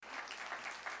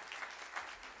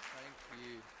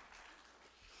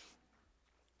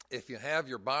If you have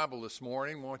your Bible this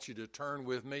morning, I want you to turn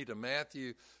with me to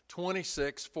Matthew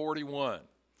 26:41.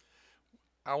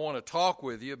 I want to talk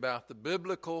with you about the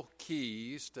biblical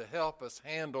keys to help us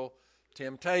handle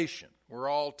temptation. We're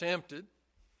all tempted,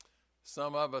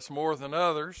 some of us more than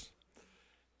others,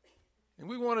 and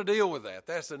we want to deal with that.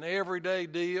 That's an everyday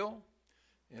deal,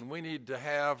 and we need to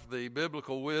have the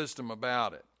biblical wisdom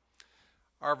about it.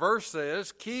 Our verse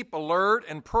says, "Keep alert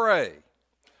and pray.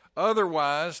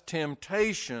 Otherwise,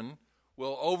 temptation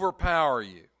will overpower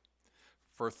you.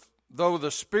 For though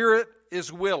the spirit is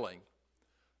willing,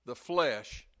 the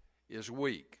flesh is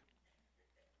weak."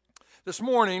 This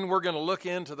morning, we're going to look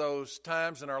into those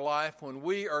times in our life when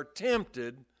we are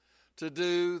tempted to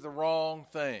do the wrong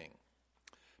thing.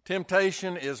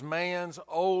 Temptation is man's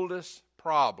oldest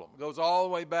problem. It goes all the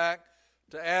way back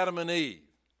to Adam and Eve.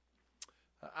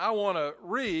 I want to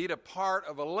read a part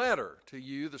of a letter to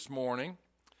you this morning,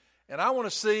 and I want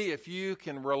to see if you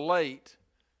can relate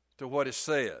to what is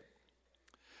said.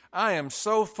 I am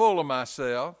so full of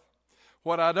myself.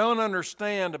 What I don't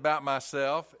understand about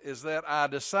myself is that I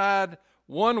decide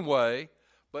one way,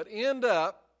 but end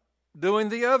up doing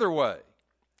the other way,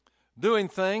 doing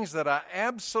things that I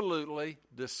absolutely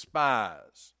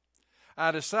despise.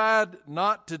 I decide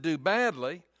not to do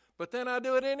badly, but then I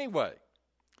do it anyway.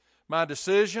 My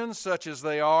decisions, such as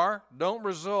they are, don't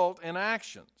result in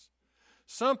actions.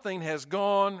 Something has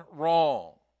gone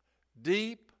wrong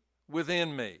deep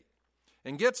within me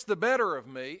and gets the better of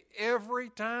me every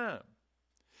time.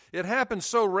 It happens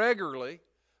so regularly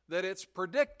that it's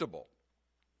predictable.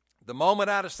 The moment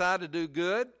I decide to do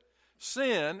good,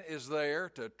 sin is there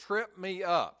to trip me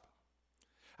up.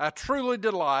 I truly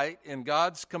delight in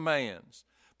God's commands,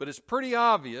 but it's pretty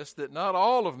obvious that not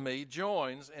all of me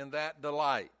joins in that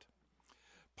delight.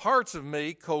 Parts of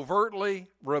me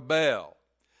covertly rebel,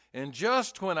 and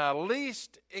just when I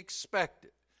least expect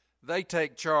it, they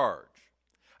take charge.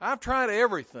 I've tried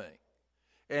everything,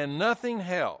 and nothing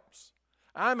helps.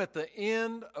 I'm at the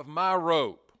end of my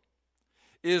rope.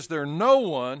 Is there no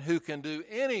one who can do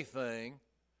anything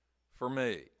for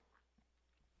me?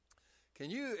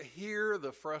 Can you hear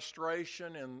the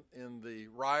frustration in the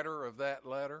writer of that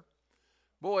letter?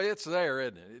 Boy, it's there,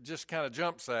 isn't it? It just kind of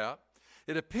jumps out.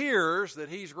 It appears that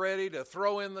he's ready to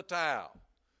throw in the towel,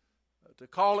 to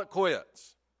call it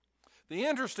quits. The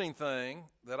interesting thing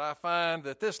that I find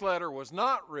that this letter was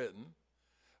not written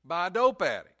by a dope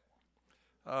addict.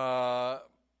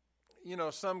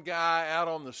 Some guy out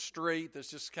on the street that's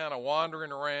just kind of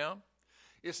wandering around.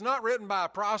 It's not written by a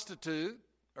prostitute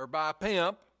or by a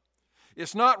pimp.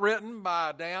 It's not written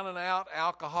by a down-and-out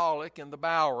alcoholic in the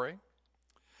Bowery.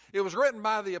 It was written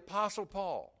by the Apostle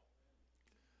Paul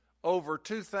over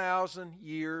 2,000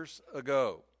 years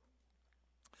ago.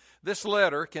 This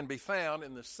letter can be found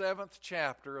in the 7th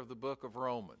chapter of the book of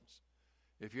Romans,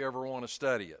 if you ever want to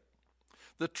study it.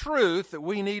 The truth that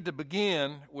we need to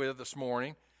begin with this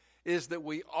morning is that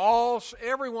we all,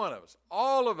 every one of us,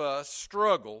 all of us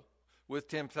struggle with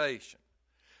temptation.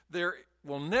 There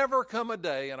will never come a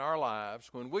day in our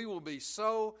lives when we will be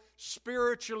so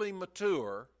spiritually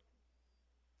mature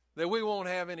that we won't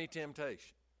have any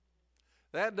temptation.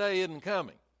 That day isn't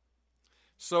coming.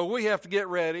 So we have to get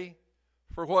ready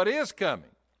for what is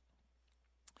coming.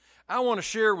 I want to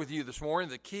share with you this morning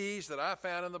the keys that I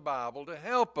found in the Bible to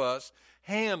help us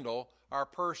handle our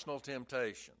personal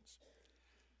temptations.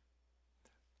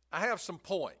 I have some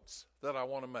points that I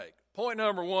want to make. Point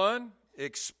number one,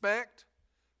 expect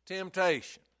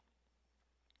temptation.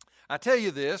 I tell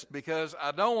you this because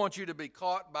I don't want you to be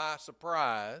caught by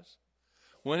surprise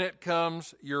when it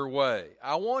comes your way.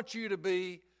 I want you to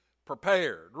be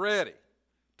prepared, ready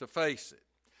to face it.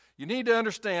 You need to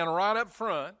understand right up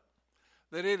front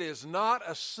that it is not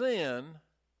a sin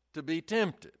to be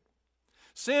tempted.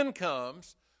 Sin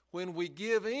comes when we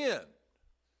give in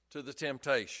to the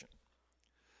temptation.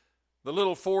 The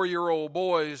little 4-year-old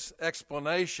boy's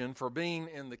explanation for being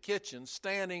in the kitchen,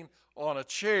 standing on a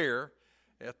chair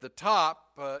at the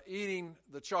top, eating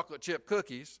the chocolate chip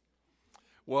cookies,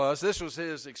 this was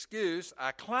his excuse: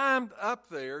 I climbed up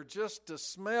there just to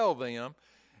smell them,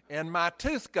 and my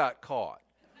tooth got caught.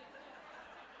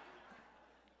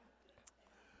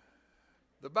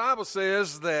 The Bible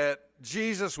says that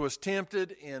Jesus was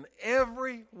tempted in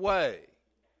every way,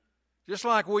 just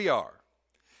like we are.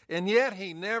 And yet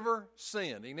he never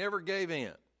sinned. He never gave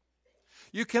in.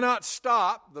 You cannot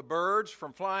stop the birds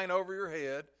from flying over your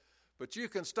head, but you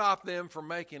can stop them from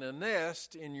making a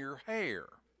nest in your hair.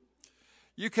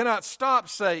 You cannot stop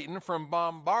Satan from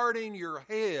bombarding your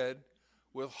head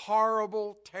with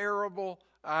horrible, terrible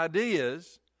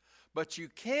ideas, but you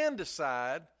can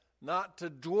decide not to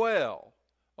dwell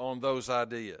on those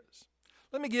ideas.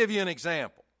 Let me give you an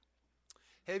example.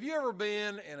 Have you ever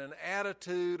been in an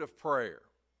attitude of prayer?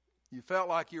 You felt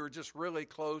like you were just really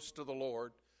close to the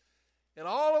Lord, and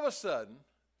all of a sudden,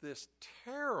 this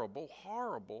terrible,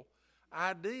 horrible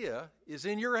idea is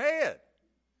in your head.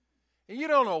 And you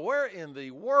don't know where in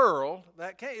the world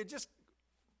that came. It just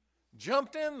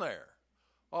jumped in there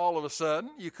all of a sudden.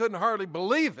 You couldn't hardly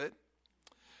believe it.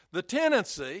 The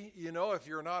tendency, if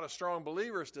you're not a strong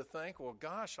believer, is to think, well,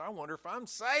 gosh, I wonder if I'm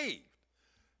saved.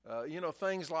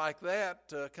 Things like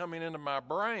that coming into my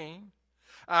brain.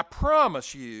 I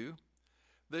promise you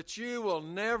that you will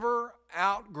never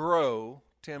outgrow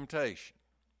temptation.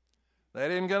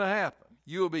 That isn't going to happen.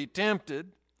 You will be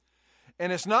tempted,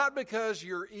 and it's not because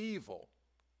you're evil.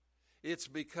 It's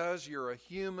because you're a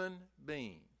human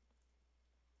being.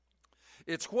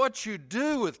 It's what you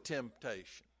do with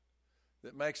temptation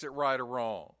that makes it right or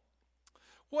wrong.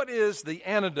 What is the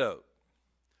antidote?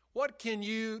 What can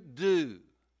you do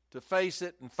to face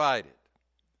it and fight it?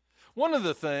 One of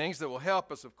the things that will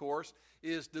help us, of course,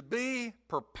 is to be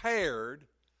prepared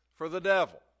for the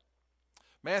devil.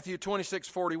 Matthew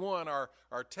 26:41,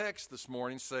 our text this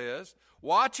morning says,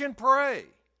 "Watch and pray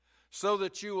so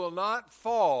that you will not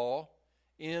fall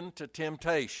into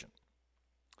temptation."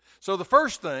 So the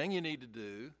first thing you need to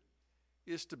do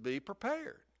is to be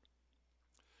prepared.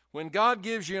 When God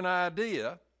gives you an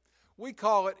idea, we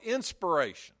call it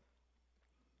inspiration.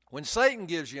 When Satan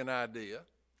gives you an idea,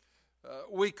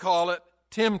 we call it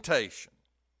temptation.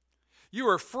 You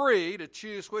are free to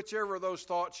choose whichever of those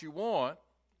thoughts you want,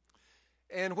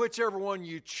 and whichever one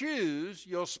you choose,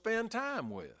 you'll spend time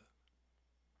with.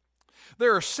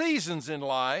 There are seasons in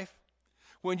life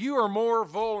when you are more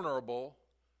vulnerable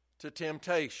to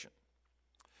temptation.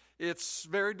 It's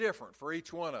very different for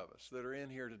each one of us that are in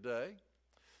here today.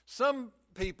 Some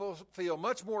people feel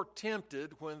much more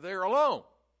tempted when they're alone.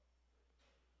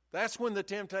 That's when the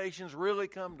temptations really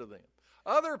come to them.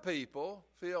 Other people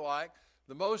feel like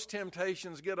the most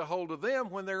temptations get a hold of them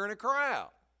when they're in a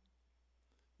crowd.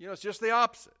 It's just the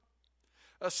opposite.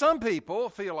 Some people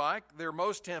feel like they're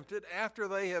most tempted after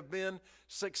they have been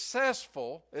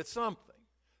successful at something.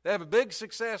 They have a big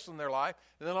success in their life,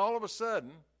 and then all of a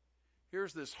sudden,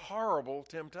 here's this horrible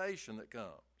temptation that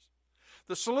comes.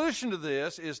 The solution to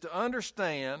this is to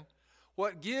understand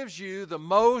what gives you the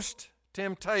most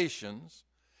temptations,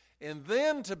 and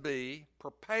then to be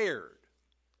prepared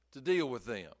to deal with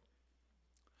them.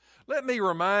 Let me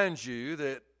remind you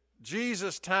that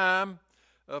Jesus' time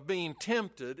of being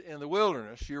tempted in the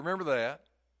wilderness, you remember that,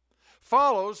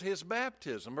 follows his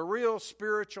baptism, a real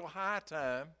spiritual high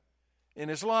time in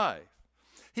his life.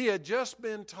 He had just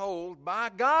been told by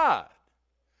God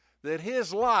that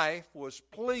his life was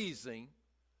pleasing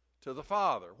to the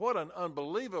Father. What an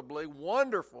unbelievably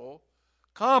wonderful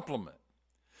compliment.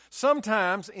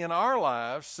 Sometimes in our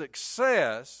lives,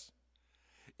 success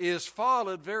is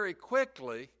followed very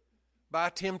quickly by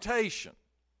temptation.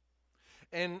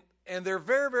 And they're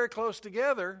very, very close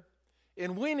together,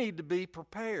 and we need to be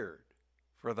prepared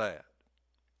for that.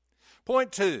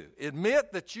 Point 2,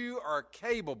 admit that you are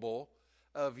capable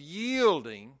of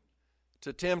yielding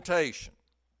to temptation.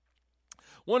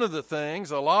 One of the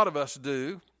things a lot of us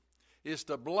do is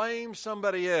to blame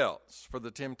somebody else for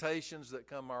the temptations that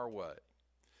come our way.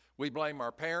 We blame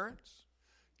our parents.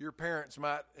 Your parents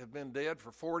might have been dead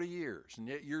for 40 years, and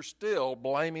yet you're still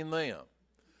blaming them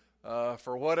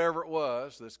for whatever it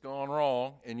was that's gone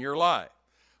wrong in your life.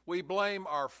 We blame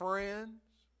our friends.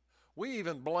 We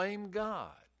even blame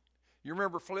God. You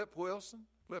remember Flip Wilson?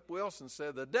 Flip Wilson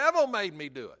said, "The devil made me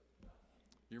do it."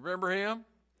 You remember him?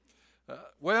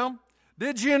 Well,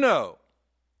 did you know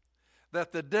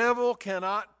that the devil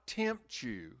cannot tempt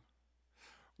you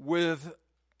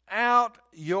without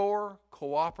your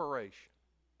cooperation?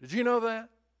 Did you know that?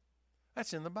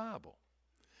 That's in the Bible.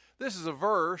 This is a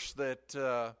verse that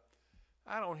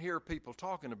I don't hear people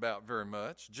talking about very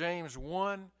much. James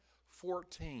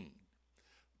 1:14.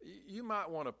 You might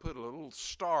want to put a little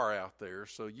star out there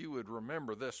so you would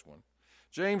remember this one.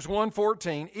 James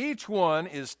 1:14. Each one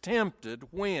is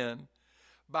tempted when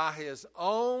by his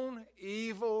own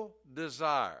evil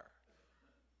desire.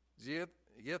 You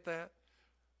get that?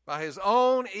 By his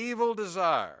own evil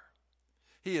desire,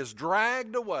 he is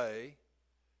dragged away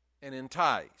and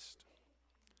enticed.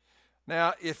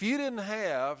 Now, if you didn't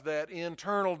have that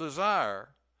internal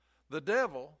desire, the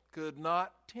devil could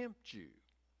not tempt you.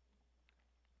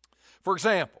 For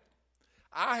example,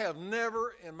 I have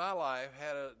never in my life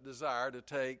had a desire to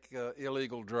take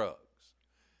illegal drugs.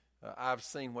 I've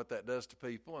seen what that does to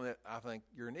people, and I think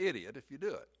you're an idiot if you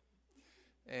do it.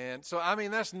 And so,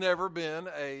 that's never been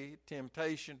a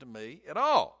temptation to me at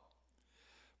all.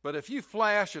 But if you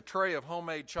flash a tray of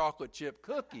homemade chocolate chip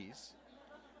cookies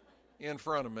in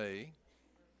front of me,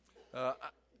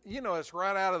 it's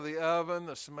right out of the oven,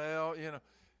 the smell,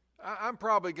 I'm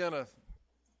probably going to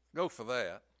go for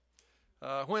that.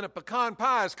 When a pecan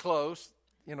pie is close,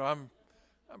 I'm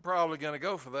probably going to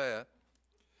go for that.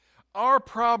 Our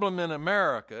problem in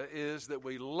America is that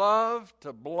we love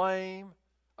to blame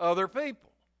other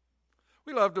people.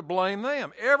 We love to blame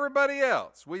them. Everybody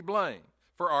else we blame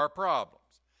for our problems.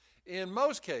 In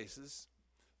most cases,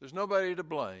 there's nobody to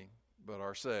blame but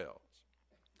ourselves.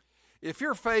 If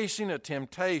you're facing a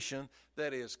temptation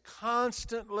that is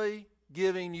constantly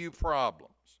giving you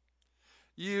problems,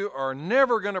 you are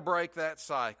never going to break that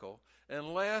cycle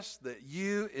unless that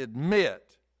you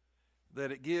admit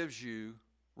that it gives you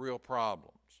real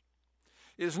problems.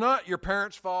 It's not your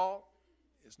parents' fault.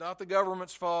 It's not the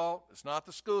government's fault. It's not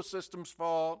the school system's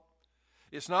fault.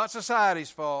 It's not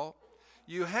society's fault.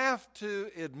 You have to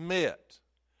admit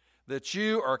that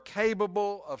you are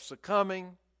capable of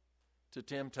succumbing to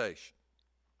temptation.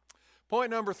 Point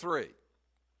number 3,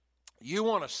 you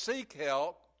want to seek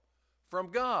help from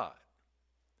God.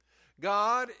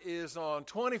 God is on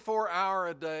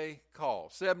 24-hour-a-day call,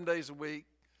 7 days a week,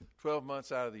 12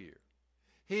 months out of the year.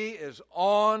 He is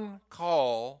on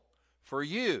call for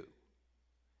you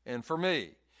and for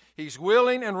me. He's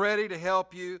willing and ready to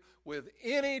help you with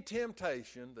any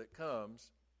temptation that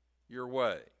comes your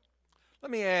way.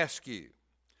 Let me ask you,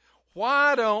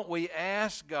 why don't we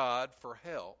ask God for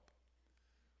help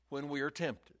when we are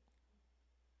tempted?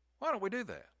 Why don't we do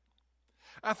that?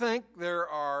 I think there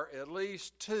are at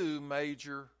least 2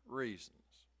 major reasons.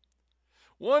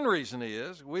 One reason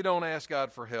is we don't ask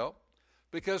God for help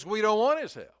because we don't want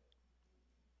His help.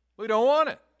 We don't want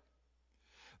it.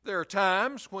 There are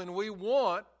times when we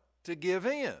want to give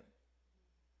in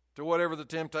to whatever the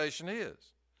temptation is.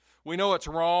 We know it's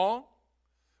wrong.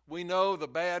 We know the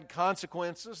bad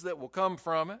consequences that will come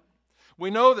from it. We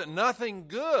know that nothing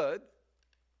good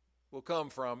will come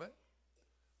from it,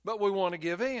 but we want to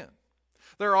give in.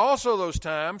 There are also those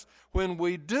times when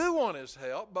we do want His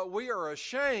help, but we are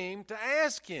ashamed to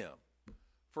ask Him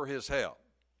for His help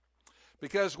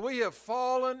because we have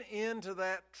fallen into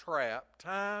that trap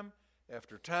time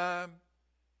after time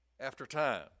after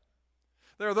time.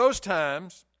 There are those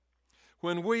times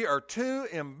when we are too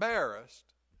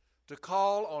embarrassed to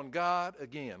call on God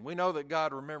again. We know that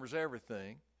God remembers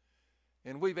everything,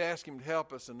 and we've asked Him to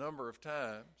help us a number of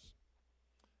times,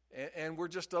 and we're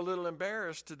just a little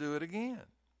embarrassed to do it again.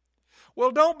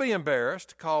 Well, don't be embarrassed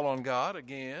to call on God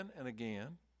again and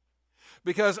again,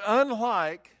 because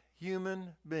unlike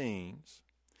human beings,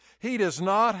 He does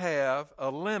not have a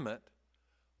limit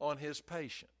on His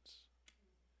patience.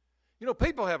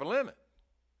 People have a limit.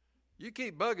 You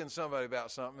keep bugging somebody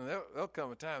about something, and there'll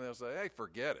come a time they'll say, hey,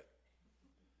 forget it.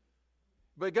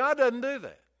 But God doesn't do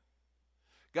that.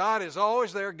 God is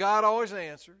always there. God always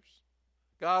answers.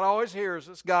 God always hears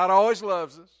us. God always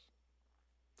loves us.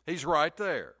 He's right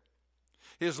there.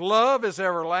 His love is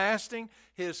everlasting.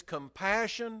 His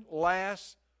compassion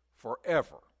lasts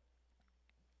forever.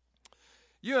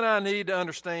 You and I need to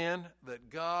understand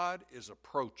that God is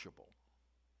approachable.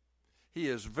 He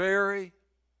is very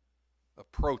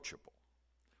approachable.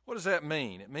 What does that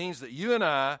mean? It means that you and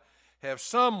I have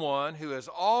someone who has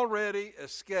already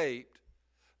escaped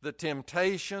the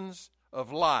temptations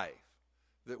of life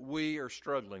that we are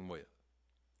struggling with.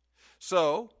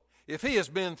 So, if He has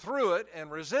been through it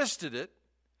and resisted it,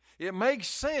 it makes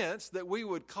sense that we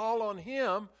would call on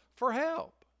Him for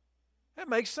help. That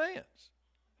makes sense.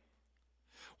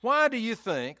 Why do you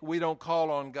think we don't call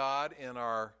on God in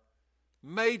our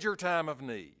major time of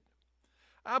need?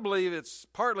 I believe it's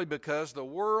partly because the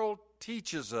world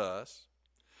teaches us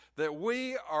that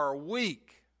we are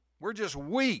weak. We're just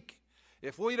weak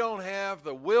if we don't have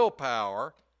the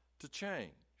willpower to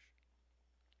change.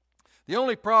 The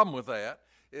only problem with that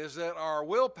is that our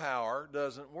willpower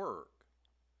doesn't work.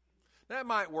 That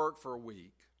might work for a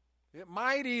week. It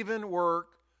might even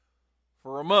work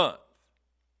for a month.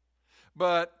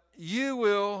 But you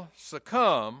will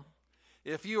succumb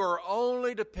if you are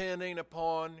only depending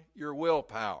upon your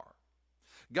willpower.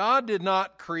 God did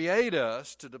not create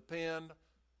us to depend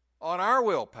on our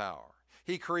willpower.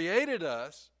 He created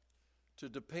us to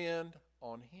depend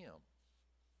on Him.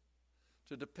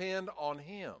 To depend on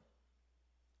Him.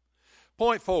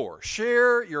 Point 4,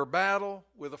 share your battle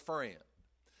with a friend.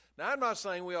 Now, I'm not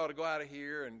saying we ought to go out of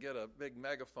here and get a big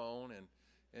megaphone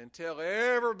and tell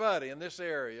everybody in this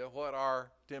area what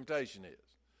our temptation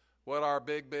is, what our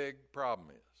big problem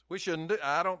is. We shouldn't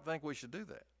I don't think we should do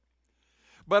that.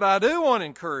 But I do want to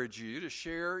encourage you to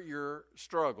share your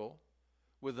struggle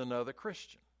with another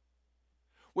Christian.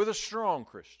 with a strong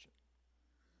Christian.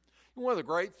 One of the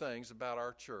great things about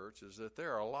our church is that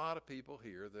there are a lot of people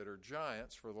here that are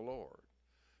giants for the Lord,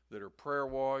 that are prayer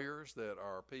warriors, that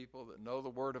are people that know the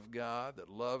Word of God, that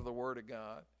love the Word of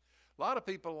God. A lot of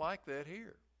people like that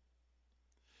here.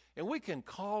 And we can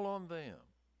call on them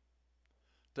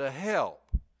to help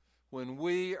when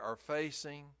we are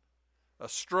facing a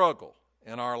struggle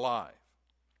in our life.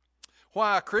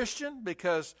 Why a Christian?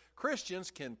 Because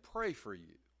Christians can pray for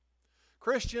you.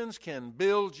 Christians can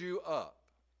build you up.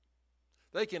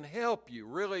 They can help you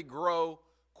really grow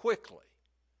quickly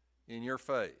in your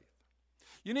faith.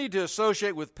 You need to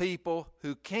associate with people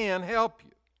who can help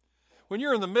you. When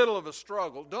you're in the middle of a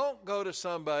struggle, don't go to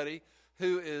somebody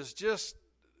who is just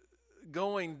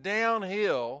going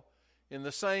downhill in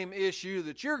the same issue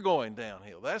that you're going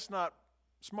downhill. That's not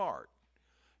smart.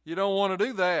 You don't want to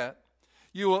do that.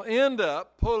 You will end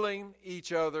up pulling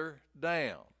each other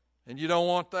down, and you don't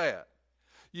want that.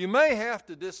 You may have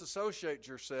to disassociate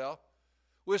yourself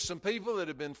with some people that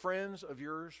have been friends of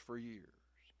yours for years.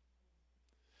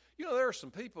 You know, there are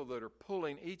some people that are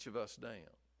pulling each of us down.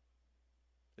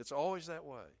 It's always that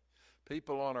way.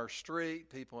 People on our street,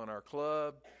 people in our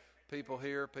club, people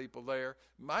here, people there.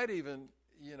 Might even,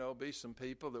 be some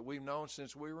people that we've known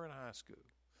since we were in high school.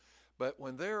 But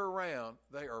when they're around,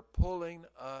 they are pulling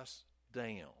us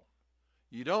down.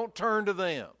 You don't turn to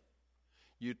them.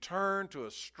 You turn to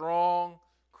a strong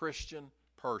Christian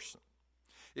person.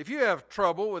 If you have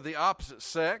trouble with the opposite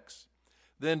sex,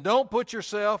 then don't put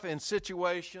yourself in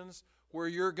situations where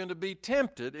you're going to be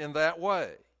tempted in that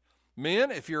way.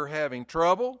 Men, if you're having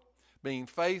trouble being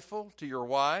faithful to your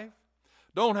wife,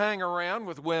 don't hang around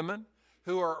with women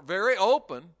who are very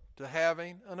open to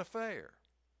having an affair.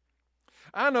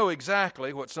 I know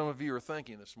exactly what some of you are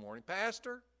thinking this morning.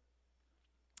 Pastor,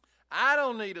 I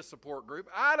don't need a support group.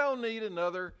 I don't need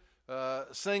another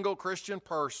single Christian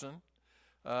person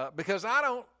because I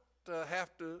don't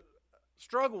have to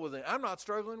struggle with it. I'm not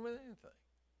struggling with anything.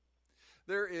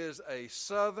 There is a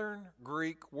Southern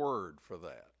Greek word for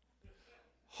that.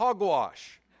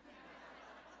 Hogwash.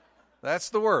 That's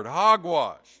the word,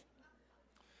 hogwash.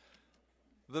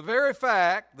 The very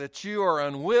fact that you are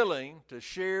unwilling to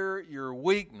share your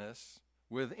weakness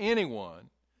with anyone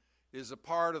is a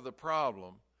part of the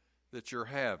problem that you're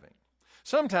having.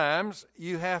 Sometimes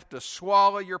you have to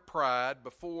swallow your pride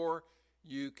before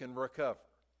you can recover.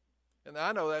 And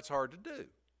I know that's hard to do.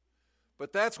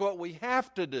 But that's what we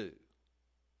have to do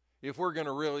if we're going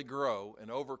to really grow and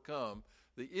overcome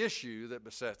the issue that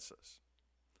besets us.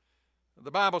 The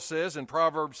Bible says in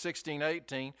Proverbs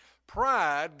 16:18,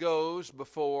 pride goes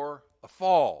before a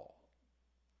fall,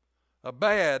 a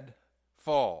bad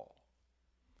fall.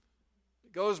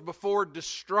 It goes before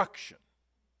destruction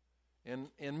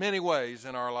in many ways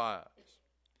in our lives.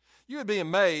 You would be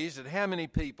amazed at how many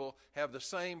people have the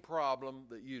same problem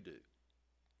that you do.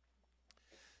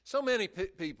 So many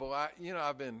people,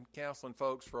 I've been counseling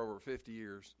folks for over 50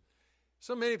 years.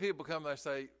 So many people come and they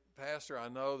say, Pastor, I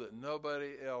know that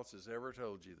nobody else has ever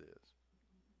told you this.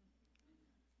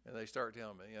 And they start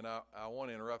telling me, and I want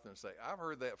to interrupt them and say, I've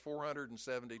heard that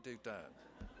 472 times.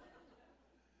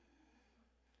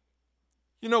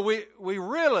 We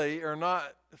really are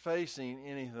not facing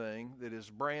anything that is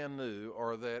brand new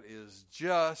or that is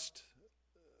just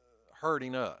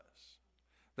hurting us.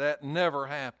 That never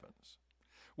happens.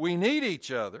 We need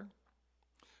each other.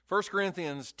 1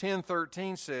 Corinthians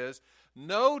 10:13 says,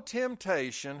 no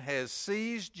temptation has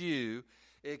seized you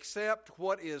except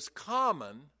what is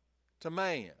common to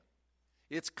man.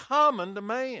 It's common to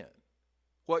man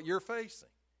what you're facing.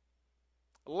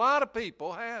 A lot of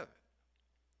people have it.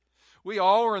 We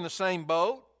all are in the same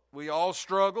boat. We all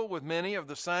struggle with many of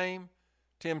the same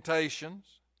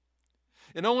temptations.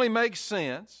 It only makes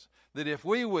sense that if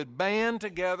we would band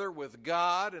together with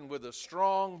God and with a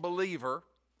strong believer,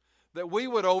 that we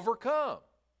would overcome,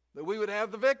 that we would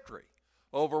have the victory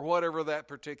over whatever that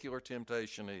particular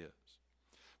temptation is.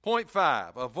 Point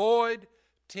 5, avoid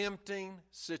tempting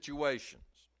situations.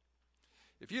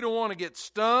 If you don't want to get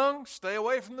stung, stay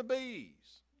away from the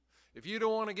bees. If you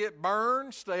don't want to get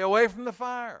burned, stay away from the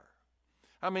fire.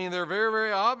 I mean, they're very,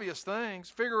 very obvious things.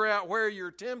 Figure out where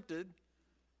you're tempted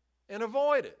and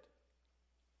avoid it.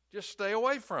 Just stay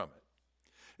away from it.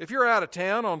 If you're out of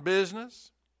town on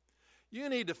business, you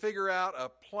need to figure out a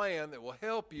plan that will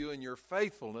help you in your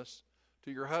faithfulness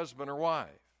to your husband or wife.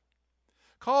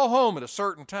 Call home at a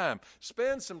certain time.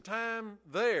 Spend some time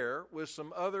there with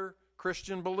some other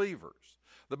Christian believers.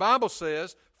 The Bible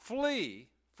says, flee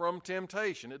from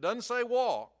temptation. It doesn't say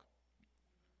walk.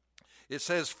 It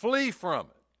says flee from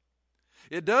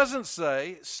it. It doesn't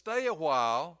say stay a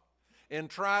while and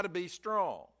try to be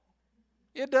strong.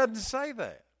 It doesn't say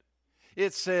that.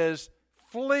 It says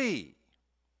flee.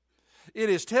 It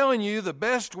is telling you the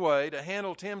best way to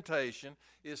handle temptation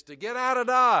is to get out of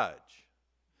Dodge.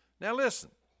 Now listen,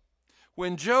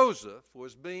 when Joseph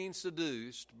was being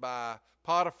seduced by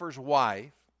Potiphar's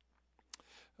wife,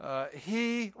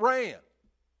 he ran.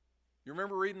 You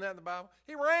remember reading that in the Bible?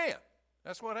 He ran.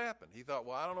 That's what happened. He thought,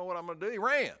 well, I don't know what I'm going to do. He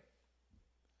ran.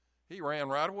 He ran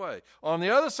right away. On the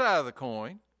other side of the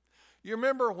coin, you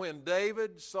remember when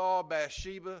David saw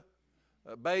Bathsheba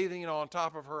bathing on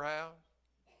top of her house?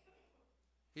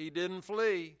 He didn't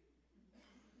flee.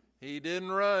 He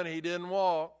didn't run. He didn't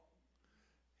walk.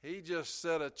 He just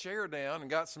set a chair down and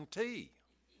got some tea.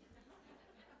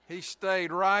 He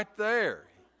stayed right there.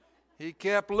 He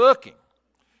kept looking.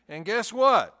 And guess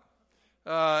what?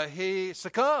 He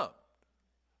succumbed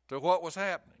to what was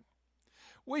happening.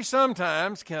 We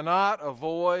sometimes cannot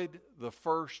avoid the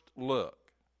first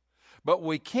look, but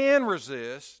we can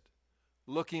resist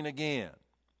looking again.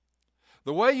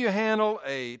 The way you handle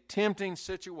a tempting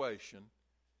situation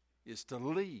is to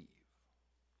leave.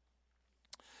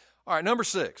 All right, number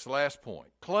 6, last point.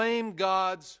 Claim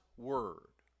God's word.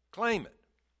 Claim it.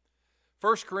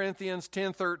 1 Corinthians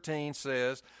 10:13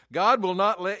 says, God will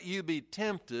not let you be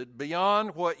tempted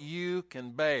beyond what you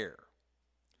can bear.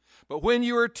 But when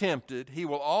you are tempted, he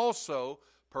will also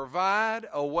provide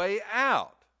a way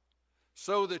out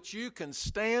so that you can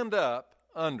stand up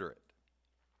under it.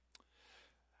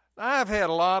 I've had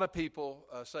a lot of people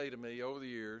say to me over the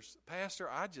years, Pastor,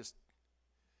 I just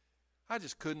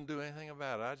couldn't do anything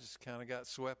about it. I just kind of got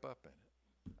swept up in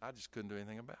it. I just couldn't do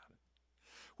anything about it.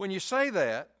 When you say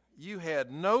that, you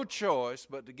had no choice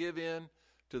but to give in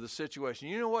to the situation.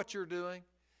 You know what you're doing?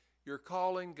 You're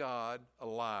calling God a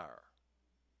liar.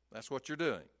 That's what you're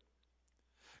doing.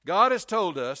 God has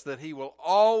told us that he will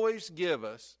always give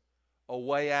us a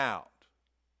way out.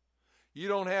 You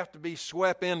don't have to be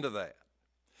swept into that.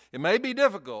 It may be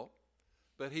difficult,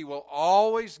 but he will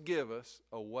always give us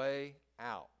a way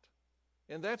out.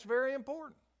 And that's very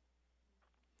important.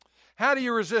 How do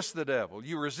you resist the devil?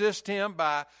 You resist him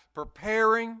by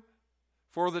preparing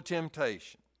for the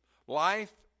temptation.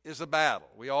 Life is a battle.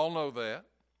 We all know that.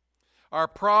 Our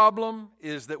problem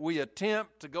is that we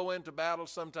attempt to go into battle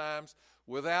sometimes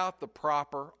without the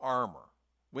proper armor.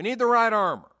 We need the right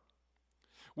armor.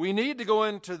 We need to go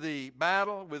into the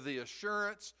battle with the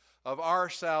assurance of our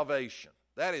salvation.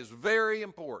 That is very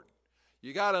important.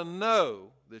 You got to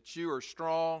know that you are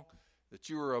strong, that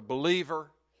you are a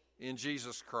believer in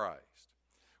Jesus Christ.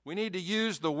 We need to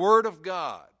use the Word of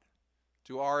God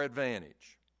to our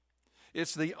advantage.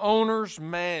 It's the owner's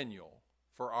manual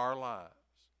for our lives.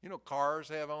 You know, cars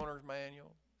have owner's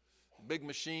manual. Big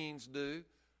machines do.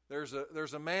 There's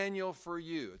a manual for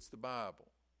you. It's the Bible.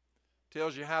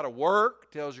 Tells you how to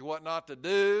work, tells you what not to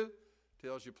do,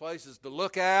 tells you places to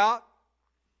look out.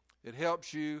 It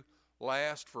helps you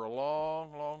last for a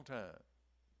long, long time.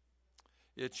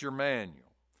 It's your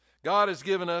manual. God has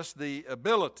given us the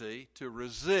ability to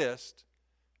resist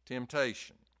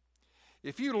temptation.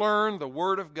 If you learn the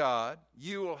Word of God,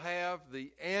 you will have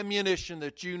the ammunition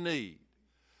that you need.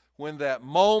 When that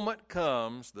moment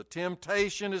comes, the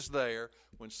temptation is there.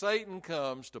 When Satan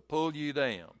comes to pull you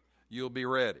down, you'll be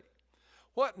ready.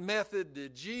 What method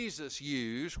did Jesus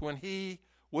use when he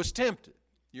was tempted?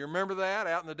 You remember that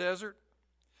out in the desert?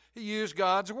 He used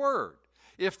God's Word.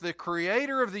 If the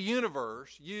creator of the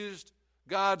universe used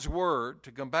God's Word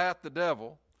to combat the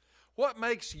devil, what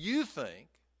makes you think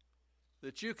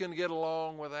that you can get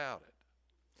along without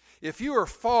it? If you are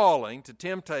falling to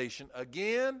temptation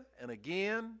again and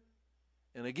again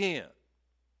and again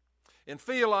and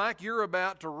feel like you're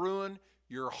about to ruin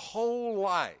your whole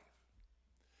life,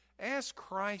 ask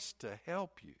Christ to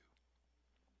help you.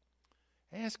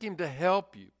 Ask him to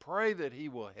help you. Pray that he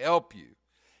will help you.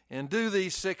 And do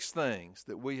these 6 things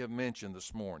that we have mentioned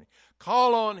this morning.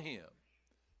 Call on him,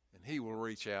 and he will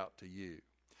reach out to you.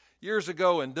 Years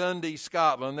ago in Dundee,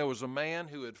 Scotland, there was a man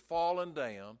who had fallen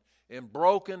down and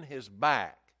broken his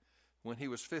back when he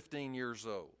was 15 years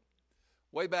old.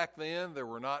 Way back then, there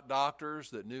were not doctors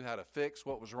that knew how to fix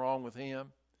what was wrong with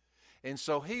him. And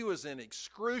so he was in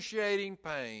excruciating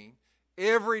pain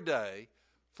every day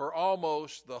for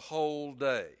almost the whole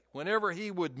day. Whenever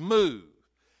he would move,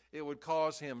 it would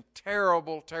cause him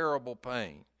terrible, terrible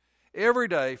pain. Every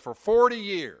day for 40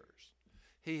 years,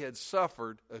 he had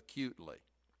suffered acutely.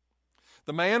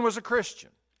 The man was a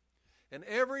Christian, and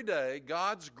every day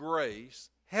God's grace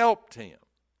helped him.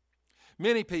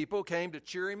 Many people came to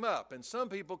cheer him up, and some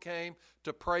people came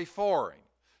to pray for him.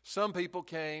 Some people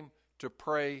came to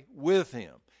pray with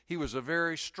him. He was a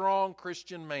very strong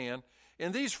Christian man,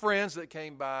 and these friends that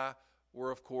came by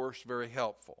were, of course, very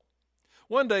helpful.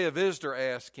 One day a visitor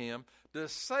asked him,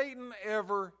 "Does Satan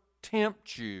ever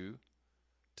tempt you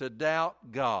to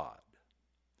doubt God?"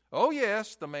 "Oh,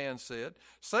 yes," the man said.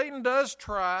 "Satan does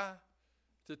try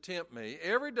to tempt me.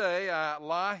 Every day I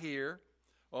lie here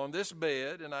on this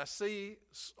bed and I see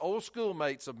old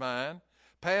schoolmates of mine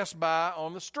pass by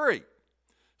on the street.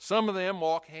 Some of them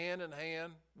walk hand in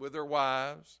hand with their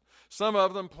wives. Some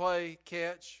of them play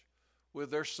catch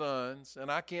with their sons,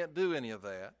 and I can't do any of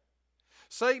that.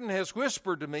 Satan has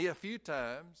whispered to me a few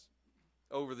times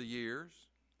over the years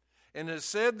and has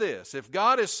said this: if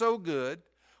God is so good,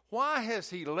 why has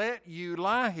he let you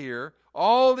lie here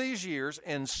all these years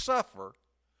and suffer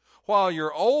while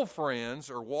your old friends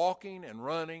are walking and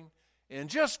running and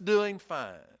just doing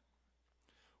fine?"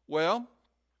 Well,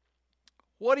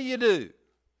 what do you do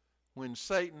when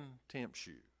Satan tempts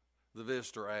you? The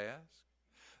visitor asked.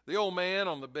 The old man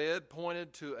on the bed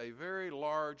pointed to a very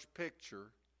large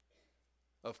picture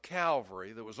of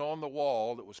Calvary that was on the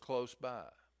wall that was close by.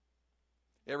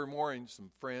 Every morning some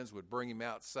friends would bring him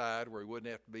outside where he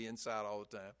wouldn't have to be inside all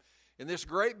the time. And this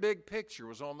great big picture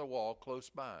was on the wall close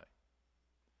by.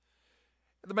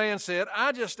 The man said,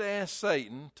 "I just asked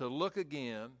Satan to look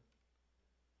again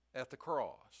at the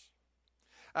cross.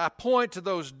 I point to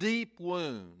those deep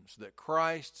wounds that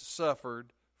Christ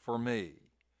suffered for me.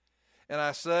 And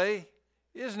I say,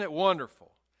 isn't it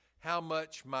wonderful how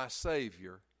much my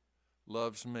Savior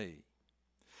loves me?"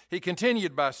 He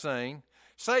continued by saying,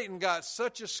 "Satan got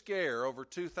such a scare over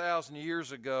 2,000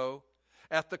 years ago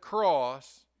at the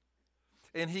cross,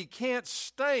 and he can't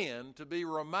stand to be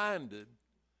reminded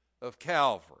of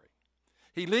Calvary.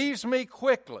 He leaves me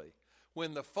quickly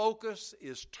when the focus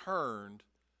is turned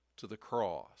to the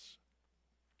cross."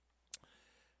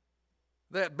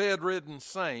 That bedridden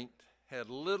saint had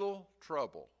little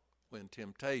trouble when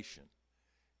temptation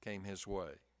came his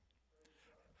way.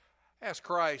 Ask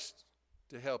Christ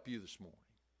to help you this morning,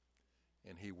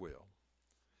 and he will.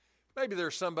 Maybe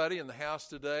there's somebody in the house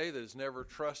today that has never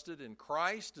trusted in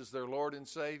Christ as their Lord and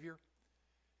Savior.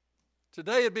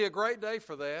 Today would be a great day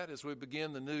for that. As we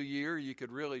begin the new year, you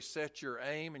could really set your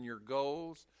aim and your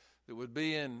goals that would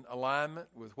be in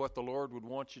alignment with what the Lord would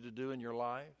want you to do in your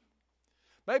life.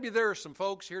 Maybe there are some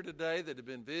folks here today that have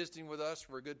been visiting with us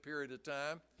for a good period of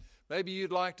time. Maybe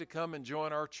you'd like to come and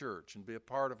join our church and be a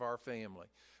part of our family.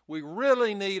 We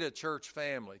really need a church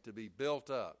family to be built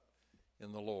up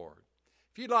in the Lord.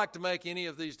 If you'd like to make any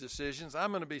of these decisions,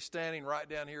 I'm going to be standing right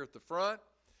down here at the front.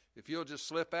 If you'll just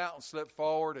slip out and slip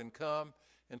forward and come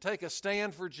and take a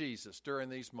stand for Jesus during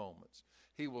these moments,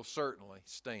 he will certainly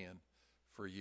stand